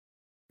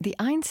The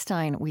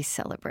Einstein we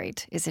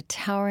celebrate is a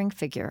towering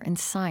figure in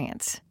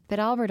science, but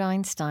Albert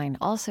Einstein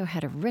also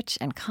had a rich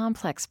and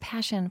complex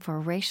passion for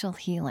racial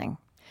healing.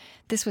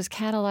 This was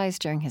catalyzed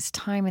during his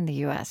time in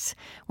the U.S.,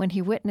 when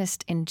he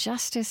witnessed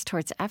injustice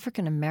towards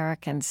African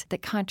Americans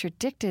that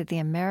contradicted the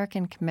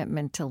American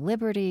commitment to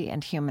liberty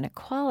and human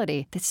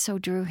equality that so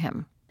drew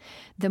him.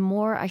 "The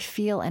more I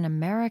feel an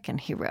American,"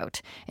 he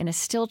wrote in a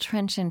still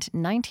trenchant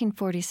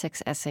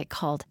 1946 essay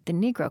called The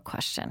Negro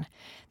Question,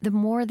 "the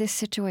more this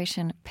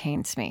situation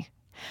pains me.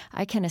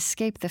 I can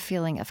escape the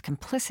feeling of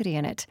complicity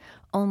in it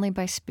only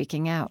by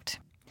speaking out."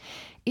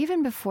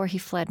 Even before he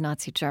fled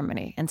Nazi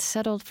Germany and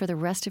settled for the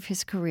rest of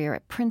his career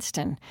at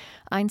Princeton,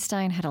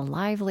 Einstein had a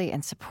lively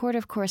and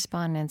supportive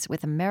correspondence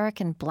with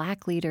American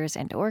black leaders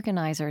and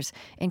organizers,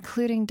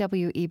 including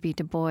W.E.B.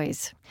 Du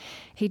Bois.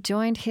 He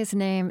joined his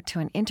name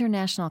to an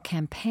international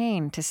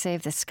campaign to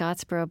save the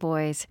Scottsboro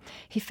Boys.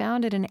 He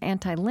founded an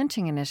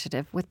anti-lynching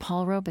initiative with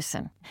Paul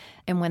Robeson.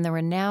 And when the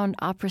renowned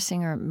opera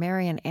singer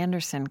Marian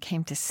Anderson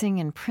came to sing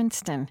in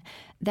Princeton,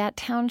 that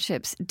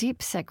township's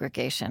deep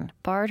segregation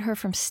barred her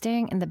from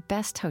staying in the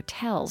best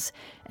hotels,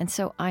 and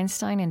so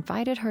Einstein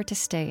invited her to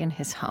stay in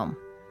his home.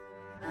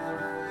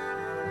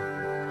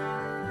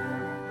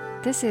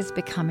 This is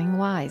Becoming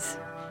Wise,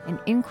 an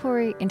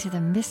inquiry into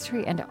the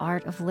mystery and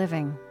art of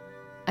living.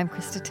 I'm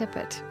Krista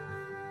Tippett.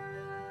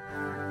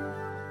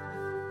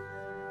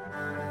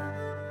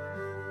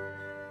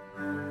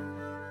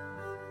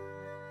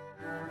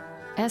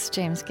 S.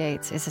 James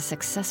Gates is a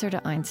successor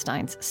to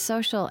Einstein's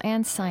social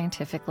and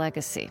scientific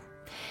legacy.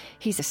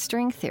 He's a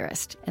string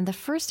theorist and the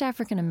first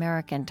African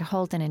American to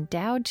hold an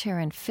endowed chair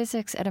in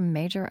physics at a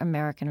major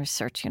American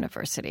research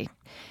university.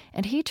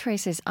 And he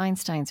traces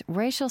Einstein's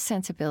racial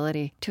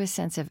sensibility to a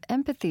sense of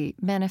empathy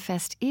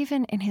manifest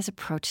even in his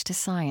approach to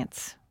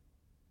science.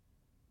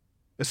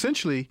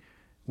 Essentially,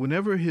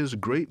 whenever his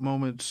great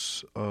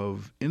moments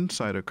of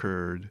insight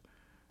occurred,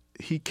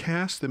 he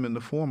cast them in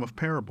the form of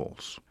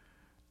parables.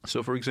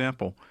 So, for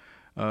example,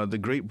 the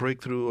great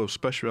breakthrough of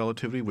special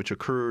relativity, which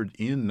occurred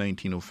in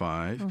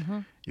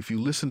 1905, if you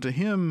listen to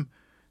him,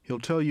 he'll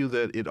tell you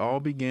that it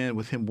all began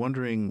with him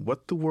wondering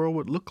what the world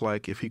would look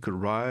like if he could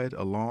ride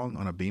along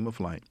on a beam of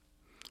light.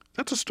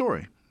 That's a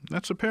story.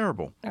 That's a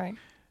parable. All right.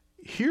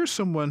 Here's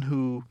someone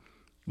who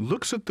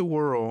looks at the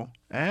world,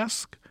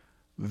 asks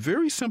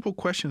very simple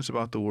questions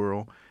about the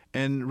world,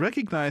 and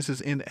recognizes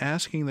in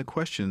asking the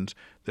questions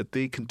that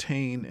they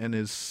contain an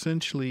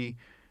essentially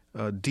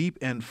deep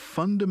and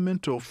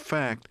fundamental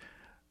fact,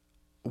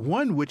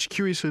 one which,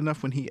 curiously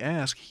enough, when he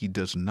asks, he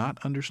does not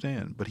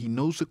understand, but he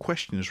knows the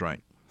question is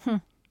right.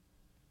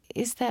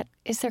 Is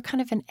there kind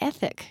of an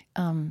ethic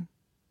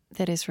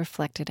that is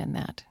reflected in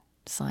that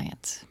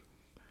science?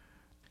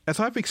 As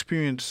I've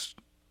experienced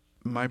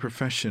my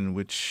profession,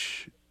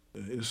 which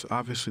is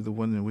obviously the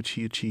one in which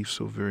he achieved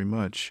so very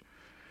much,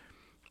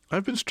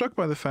 I've been struck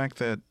by the fact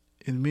that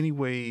in many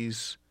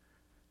ways,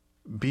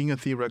 being a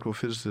theoretical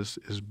physicist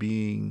is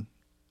being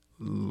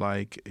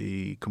like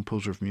a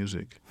composer of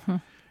music.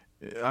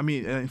 I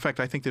mean, in fact,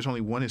 I think there's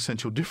only one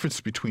essential difference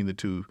between the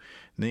two,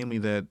 namely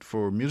that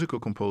for musical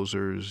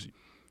composers,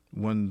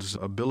 one's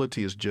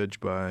ability is judged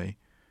by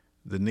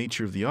the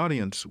nature of the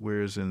audience,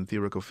 whereas in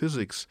theoretical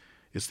physics,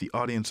 it's the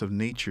audience of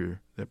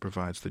nature that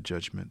provides the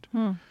judgment.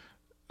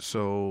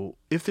 So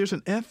if there's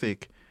an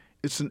ethic,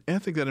 it's an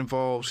ethic that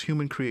involves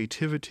human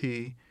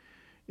creativity.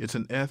 It's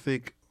an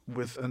ethic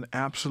with an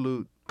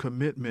absolute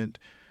commitment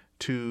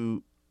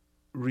to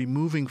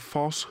removing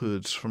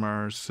falsehoods from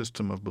our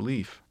system of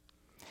belief.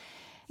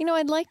 You know,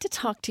 I'd like to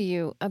talk to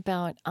you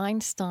about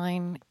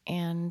Einstein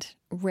and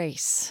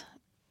race.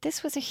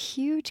 This was a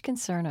huge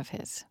concern of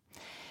his.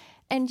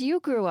 And you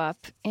grew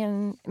up,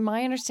 in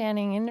my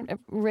understanding, in a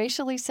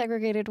racially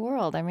segregated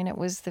world. I mean, it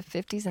was the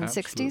 50s and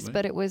Absolutely. 60s,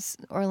 but it was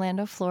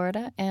Orlando,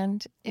 Florida,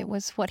 and it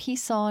was what he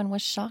saw and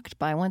was shocked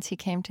by once he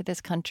came to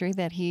this country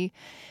that he,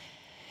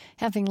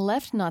 having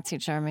left Nazi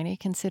Germany,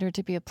 considered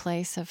to be a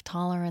place of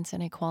tolerance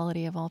and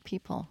equality of all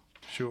people.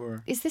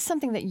 Sure. Is this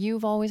something that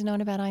you've always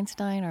known about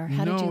Einstein, or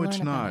how did you learn about it? No,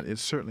 it's not.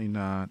 It's certainly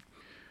not.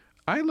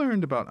 I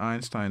learned about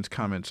Einstein's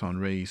comments on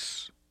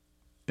race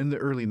in the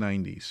early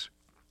 90s.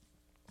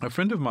 A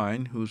friend of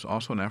mine, who's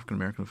also an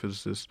African-American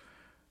physicist,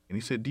 and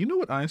he said, "Do you know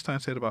what Einstein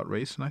said about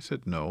race?" And I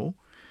said, "No."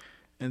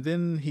 And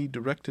then he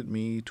directed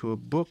me to a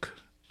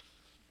book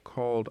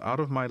called Out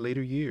of My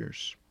Later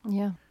Years.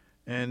 Yeah.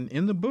 And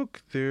in the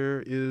book,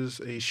 there is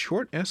a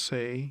short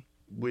essay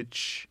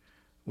which,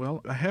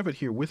 well, I have it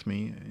here with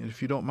me. And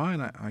if you don't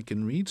mind, I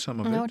can read some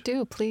of it. No,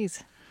 do,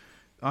 please.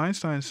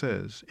 Einstein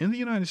says, "In the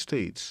United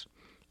States,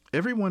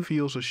 everyone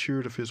feels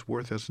assured of his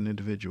worth as an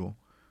individual.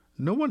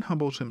 No one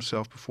humbles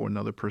himself before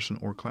another person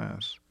or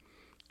class.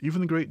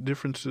 Even the great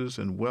differences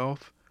in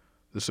wealth,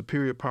 the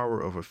superior power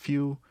of a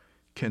few,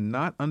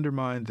 cannot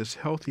undermine this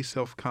healthy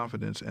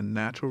self-confidence and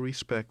natural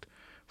respect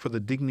for the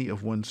dignity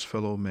of one's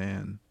fellow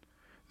man.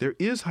 There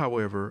is,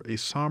 however, a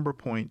somber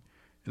point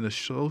in the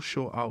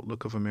social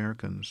outlook of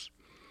Americans.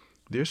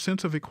 Their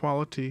sense of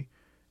equality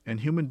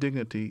and human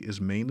dignity is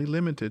mainly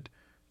limited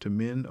to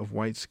men of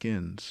white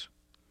skins."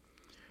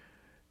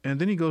 And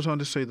then he goes on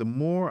to say, the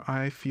more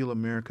I feel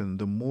American,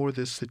 the more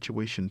this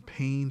situation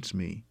pains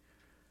me.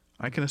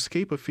 I can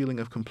escape a feeling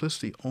of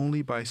complicity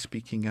only by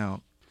speaking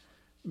out.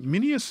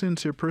 Many a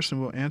sincere person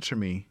will answer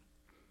me,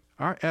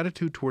 our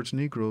attitude towards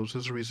Negroes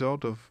is a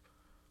result of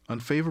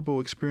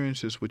unfavorable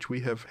experiences which we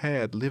have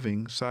had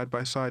living side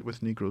by side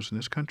with Negroes in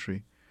this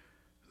country.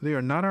 They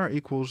are not our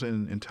equals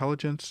in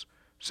intelligence,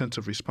 sense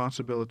of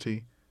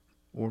responsibility,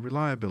 or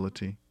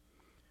reliability.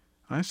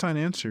 Einstein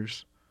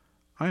answers,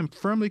 I am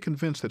firmly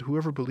convinced that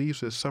whoever believes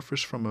this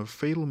suffers from a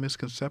fatal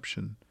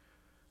misconception.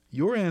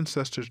 Your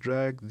ancestors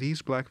dragged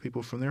these black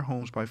people from their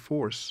homes by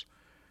force,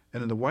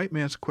 and in the white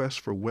man's quest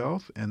for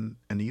wealth and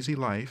an easy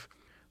life,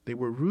 they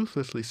were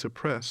ruthlessly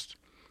suppressed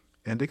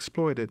and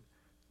exploited,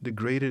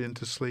 degraded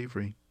into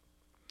slavery.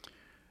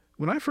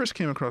 When I first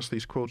came across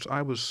these quotes,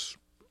 I was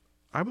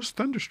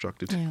thunderstruck,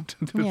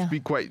 to be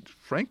quite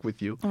frank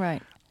with you.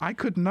 Right. I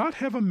could not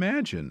have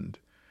imagined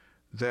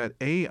that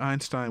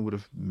Einstein would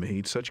have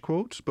made such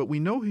quotes, but we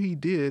know he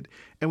did,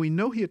 and we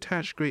know he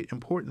attached great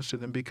importance to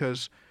them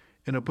because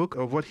in a book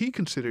of what he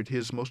considered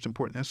his most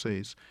important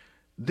essays,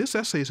 this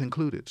essay is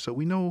included. So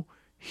we know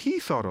he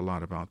thought a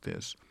lot about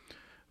this.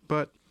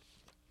 But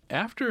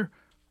after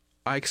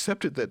I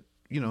accepted that,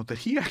 that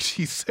he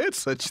actually said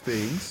such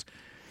things,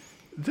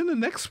 then the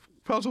next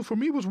puzzle for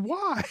me was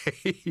why.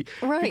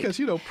 Right. Because,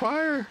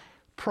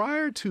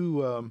 prior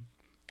to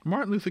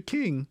Martin Luther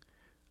King,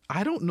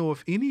 I don't know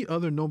of any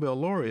other Nobel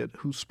laureate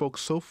who spoke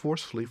so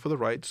forcefully for the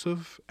rights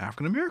of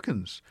African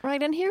Americans.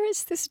 Right, and here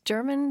is this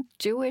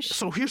German-Jewish...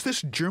 So here's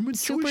this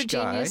German-Jewish guy.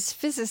 Super genius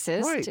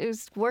physicist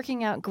who's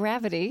working out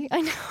gravity.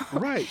 I know.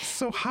 Right.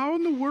 So how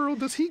in the world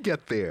does he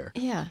get there?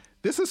 Yeah.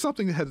 This is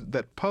something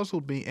that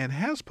puzzled me and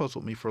has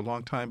puzzled me for a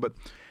long time. But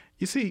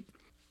you see,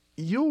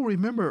 you'll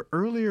remember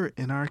earlier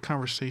in our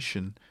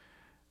conversation,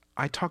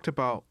 I talked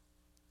about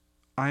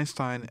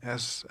Einstein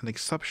as an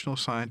exceptional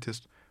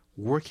scientist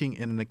working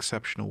in an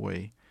exceptional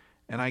way.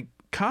 And I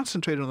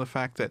concentrated on the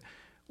fact that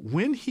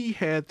when he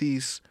had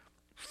these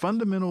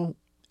fundamental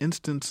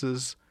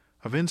instances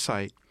of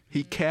insight,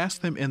 he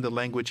cast them in the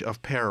language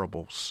of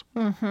parables.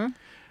 Mm-hmm.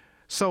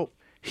 So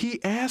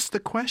he asked the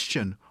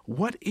question,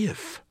 what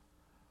if?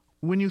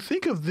 When you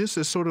think of this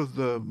as sort of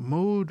the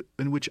mode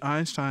in which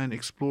Einstein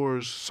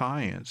explores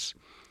science,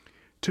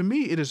 to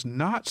me it is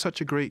not such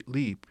a great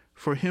leap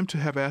for him to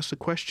have asked the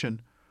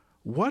question,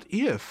 what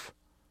if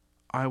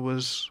I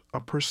was a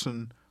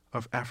person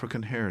of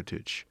African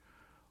heritage?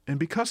 And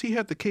because he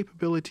had the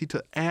capability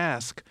to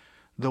ask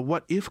the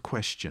what if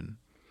question,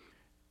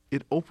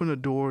 it opened a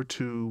door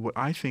to what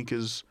I think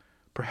is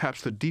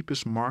perhaps the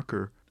deepest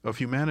marker of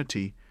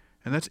humanity,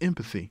 and that's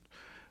empathy.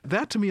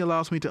 That to me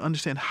allows me to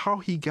understand how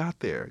he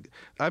got there.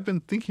 I've been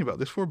thinking about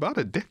this for about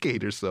a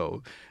decade or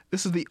so.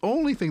 This is the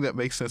only thing that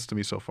makes sense to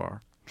me so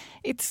far.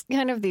 It's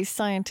kind of these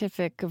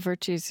scientific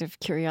virtues of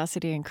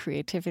curiosity and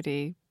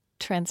creativity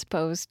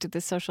transposed to the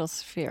social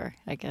sphere,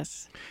 I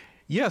guess.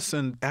 Yes,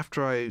 and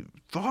after I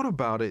thought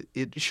about it,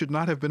 it should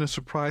not have been a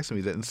surprise to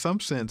me that in some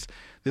sense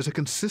there's a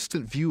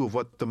consistent view of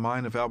what the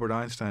mind of Albert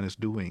Einstein is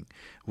doing,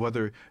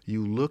 whether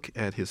you look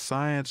at his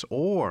science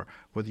or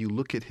whether you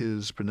look at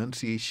his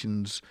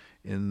pronunciations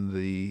in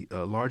the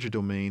larger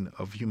domain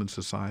of human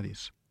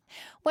societies.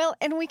 Well,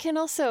 and we can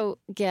also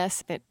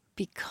guess that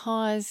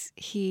because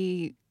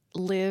he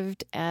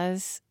lived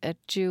as a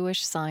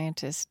Jewish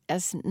scientist,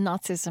 as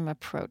Nazism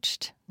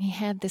approached, he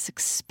had this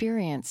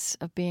experience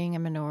of being a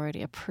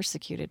minority, a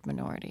persecuted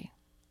minority.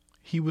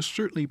 He was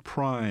certainly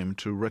primed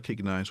to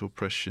recognize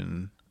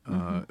oppression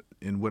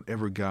in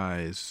whatever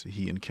guise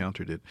he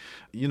encountered it.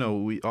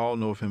 We all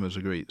know of him as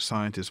a great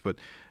scientist, but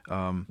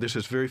there's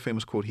this very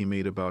famous quote he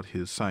made about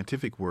his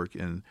scientific work,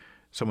 and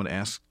someone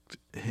asked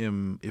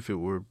him if it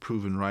were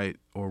proven right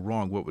or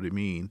wrong, what would it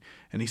mean?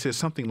 And he says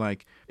something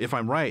like, if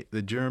I'm right,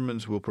 the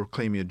Germans will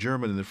proclaim me a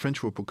German and the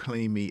French will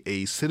proclaim me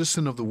a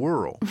citizen of the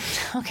world.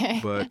 Okay.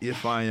 But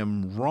if I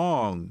am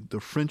wrong, the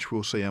French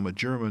will say I'm a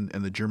German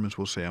and the Germans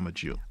will say I'm a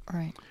Jew.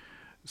 Right.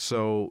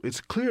 So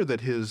it's clear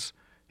that his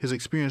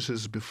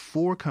experiences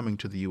before coming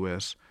to the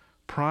U.S.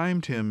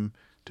 primed him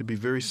to be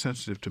very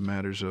sensitive to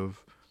matters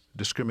of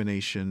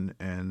discrimination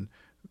and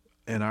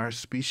our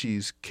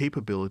species'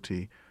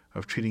 capability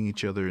of treating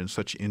each other in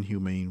such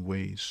inhumane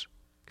ways.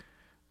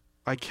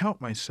 I count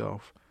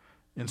myself,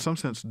 in some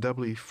sense,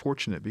 doubly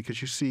fortunate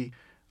because, you see,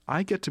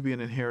 I get to be an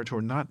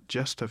inheritor not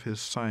just of his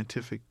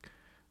scientific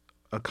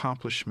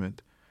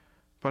accomplishment,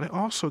 but I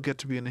also get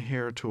to be an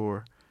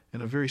inheritor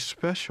in a very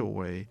special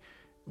way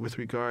with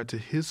regard to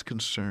his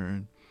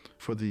concern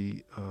for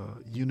the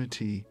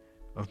unity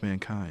of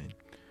mankind.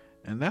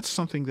 And that's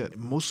something that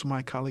most of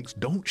my colleagues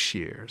don't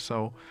share.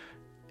 So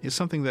it's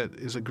something that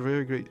is a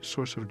very great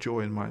source of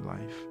joy in my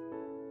life.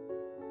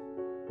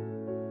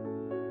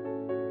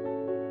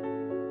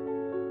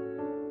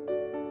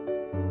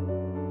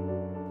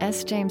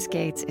 S. James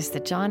Gates is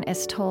the John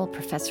S. Toll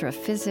Professor of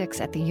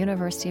Physics at the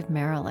University of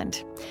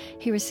Maryland.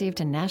 He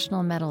received a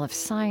National Medal of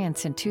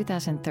Science in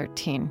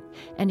 2013,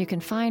 and you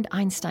can find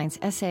Einstein's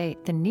essay,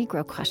 The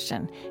Negro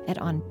Question, at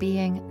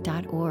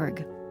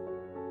onbeing.org.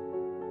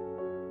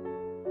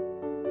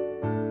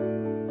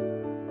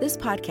 This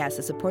podcast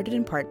is supported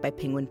in part by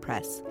Penguin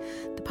Press,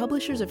 the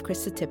publishers of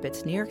Krista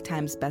Tippett's New York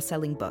Times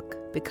bestselling book,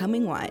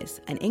 Becoming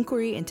Wise, An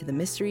Inquiry into the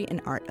Mystery and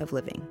Art of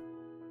Living.